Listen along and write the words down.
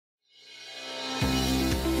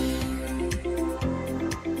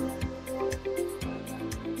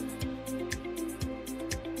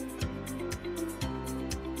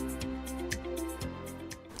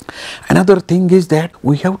Another thing is that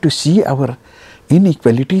we have to see our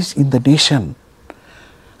inequalities in the nation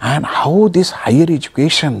and how this higher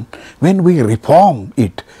education, when we reform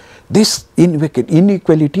it, this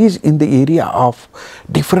inequalities in the area of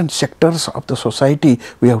different sectors of the society,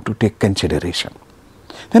 we have to take consideration.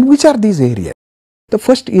 Then which are these areas? The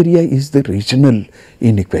first area is the regional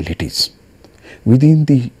inequalities. Within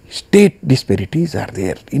the state, disparities are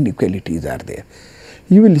there, inequalities are there.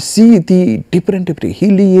 You will see the different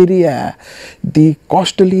hilly area, the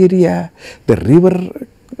coastal area, the river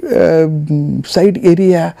side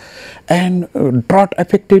area, and drought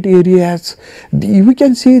affected areas. We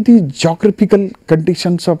can see the geographical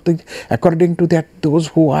conditions of the, according to that, those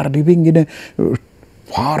who are living in a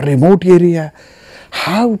far remote area,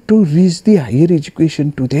 how to reach the higher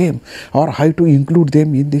education to them, or how to include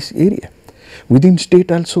them in this area. Within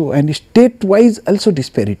state also, and state wise also,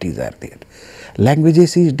 disparities are there.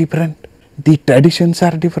 Languages is different, the traditions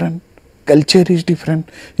are different, culture is different,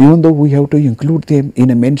 even though we have to include them in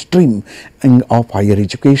a mainstream of higher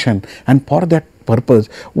education. And for that purpose,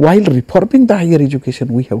 while reforming the higher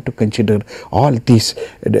education, we have to consider all these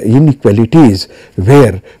inequalities,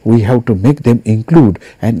 where we have to make them include,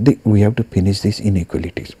 and we have to finish these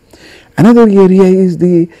inequalities. Another area is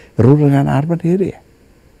the rural and urban area.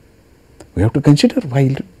 We have to consider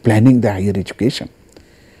while planning the higher education.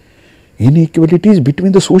 Inequalities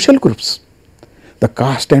between the social groups, the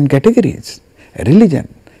caste and categories,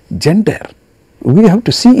 religion, gender. We have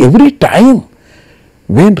to see every time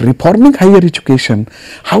when reforming higher education,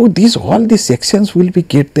 how all these sections will be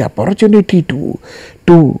get the opportunity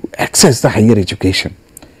to access the higher education.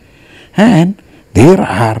 And there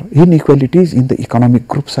are inequalities in the economic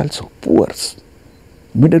groups also, poor,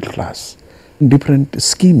 middle class. Different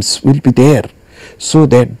schemes will be there, so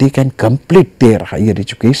that they can complete their higher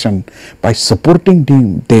education by supporting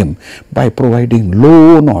them by providing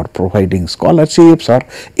loan or providing scholarships or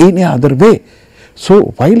any other way. So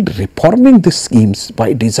while reforming the schemes,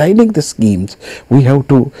 by designing the schemes, we have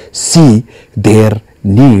to see their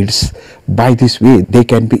needs. By this way, they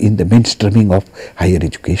can be in the mainstreaming of higher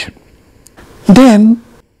education. Then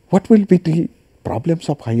what will be the problems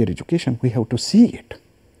of higher education? We have to see it,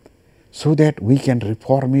 so that we can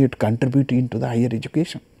reform it, contribute into the higher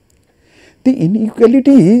education. The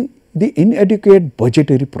inequality, the inadequate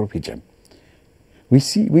budgetary provision.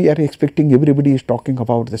 We are expecting, everybody is talking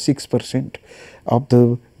about the 6% of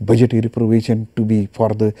the budgetary provision to be for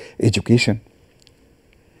the education.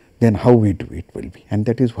 Then how we do it will be, and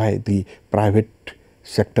that is why the private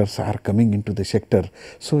sectors are coming into the sector,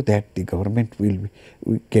 so that the government will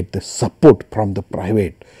get the support from the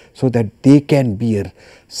private, so that they can bear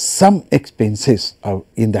some expenses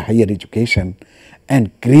in the higher education and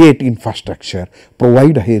create infrastructure,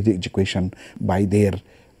 provide higher education by their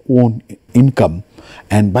own income,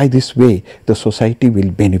 and by this way the society will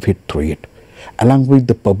benefit through it. Along with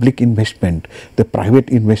the public investment, the private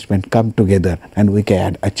investment come together, and we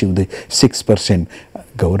can achieve the 6%.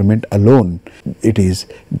 Government alone, it is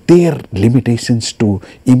their limitations to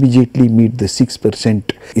immediately meet the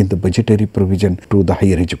 6% in the budgetary provision to the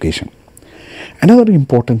higher education. Another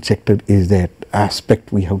important sector is that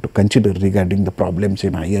aspect we have to consider regarding the problems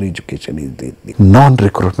in higher education is the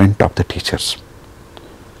non-recruitment of the teachers.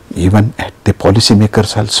 Even at the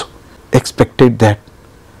policymakers also expected that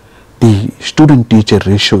the student-teacher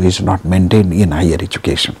ratio is not maintained in higher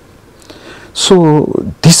education. So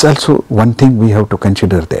this also one thing we have to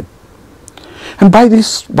consider that. And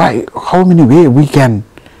by how many ways we can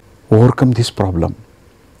overcome this problem?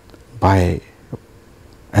 By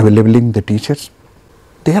availing the teachers.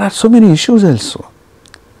 There are so many issues also.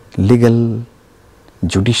 Legal,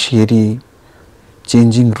 judiciary,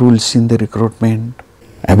 changing rules in the recruitment,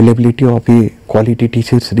 availability of quality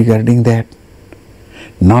teachers regarding that,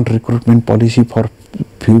 non-recruitment policy for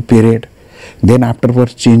few period, then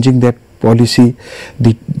afterwards changing that policy,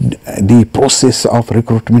 the process of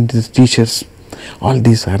recruitment of teachers. All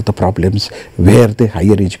these are the problems where the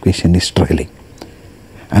higher education is struggling.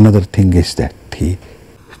 Another thing is that the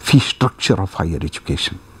fee structure of higher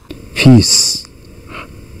education. Fees,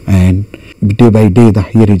 and day by day the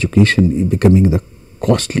higher education is becoming the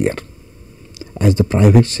costlier. As the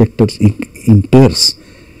private sector enters,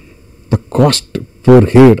 the cost per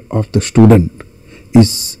head of the student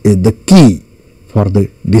is the key for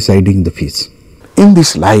the deciding the fees. In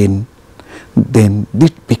this line, then this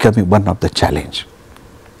becoming one of the challenge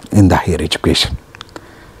in the higher education.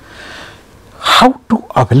 How to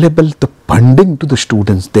available the funding to the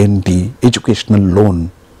students, then the educational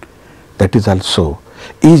loan, that is also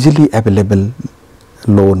easily available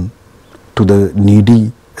loan to the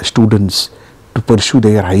needy students to pursue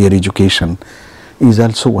their higher education. is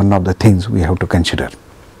also one of the things we have to consider.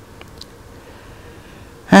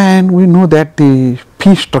 And we know that the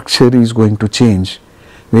fee structure is going to change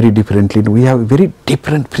very differently. We have very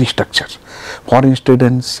different fee structures. Foreign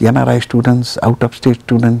students, NRI students, out of state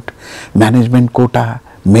student, management quota,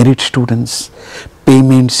 merit students,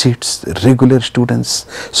 payment sheets, regular students,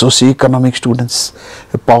 socio-economic students,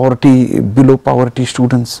 poverty, below poverty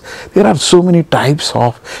students. There are so many types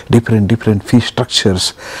of different fee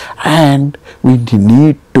structures, and we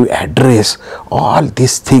need to address all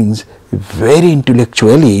these things very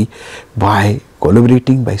intellectually by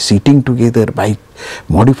collaborating, by sitting together, by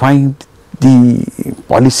modifying the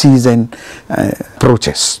policies and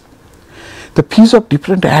approaches. The fees of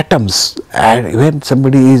different atoms, when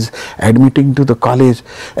somebody is admitting to the college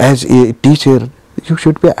as a teacher, you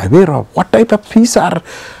should be aware of what type of fees are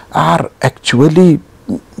actually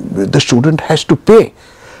the student has to pay.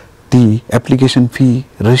 The application fee,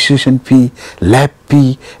 registration fee, lab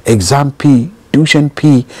fee, exam fee, tuition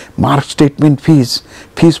fee, mark statement fees,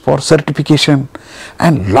 fees for certification,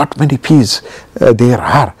 and lot many fees there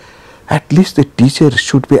are. At least the teacher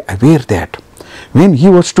should be aware that when he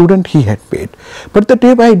was student he had paid, but the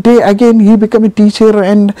day by day again he become a teacher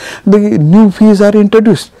and the new fees are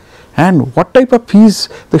introduced, and what type of fees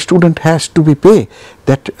the student has to be pay,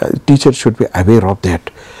 that teacher should be aware of that.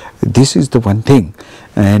 This is the one thing,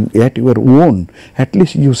 and at your own, at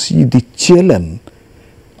least you see the challan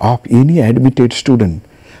of any admitted student,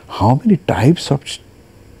 how many types of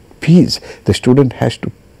fees the student has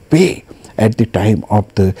to pay at the time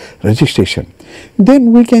of the registration.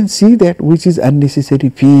 Then we can see that which is unnecessary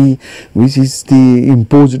fee, which is the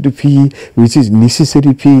imposed fee, which is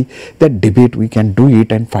necessary fee. That debate we can do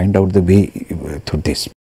it and find out the way through this.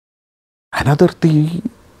 Another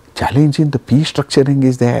challenge in the fee structuring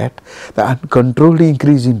is that the uncontrolled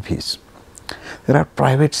increase in fees. There are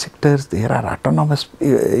private sectors, there are autonomous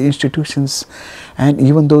institutions, and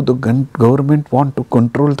even though the government want to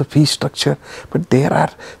control the fee structure, but there are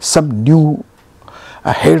some new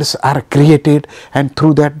heads are created, and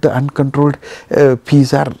through that the uncontrolled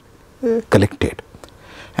fees are collected.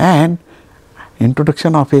 And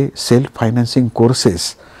introduction of a self-financing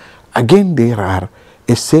courses, again there are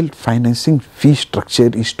a self-financing fee structure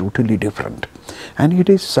is totally different, and it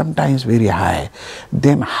is sometimes very high.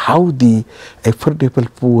 Then how the affordable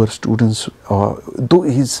poor students, though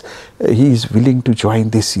he is willing to join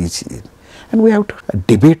this, and we have to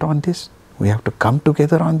debate on this. We have to come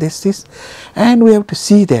together on this, and we have to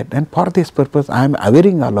see that. And for this purpose, I am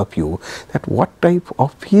awareing all of you that what type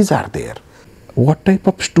of fees are there, what type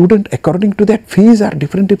of student, according to that fees are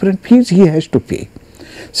different fees he has to pay.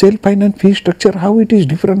 Self-finance fee structure, how it is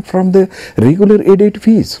different from the regular aided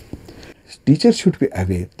fees. Teachers should be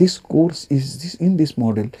aware. This course is in this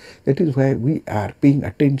model. That is why we are paying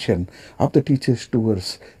attention of the teachers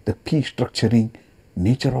towards the fee structuring,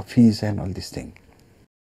 nature of fees, and all these things.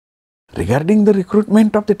 Regarding the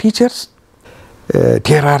recruitment of the teachers,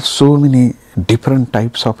 there are so many different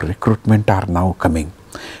types of recruitment are now coming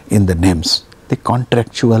in the names. The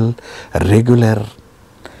contractual, regular,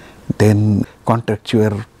 then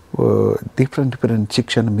contractual, different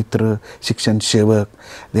Shikshan Mitra, Shikshan Sevak,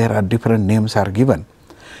 there are different names are given.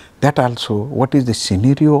 That also, what is the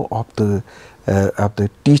scenario of the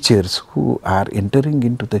teachers who are entering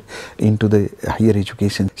into the higher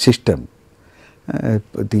education system.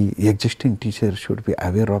 The existing teacher should be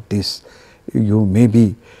aware of this. You may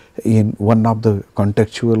be in one of the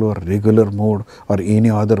contractual or regular mode or any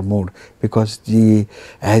other mode, because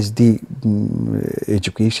as the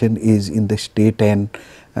education is in the state and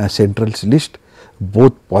central's list,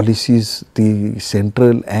 both policies, the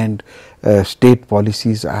central and state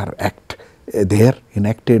policies are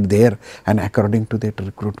enacted there, and according to that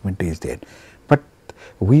recruitment is there. But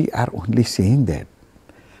we are only saying that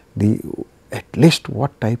at least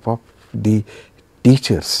what type of the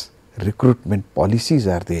teachers recruitment policies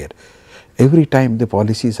are there. Every time the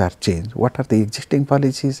policies are changed, what are the existing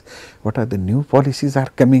policies, what are the new policies are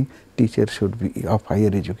coming, teachers should be of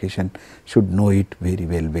higher education should know it very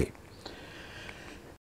well way.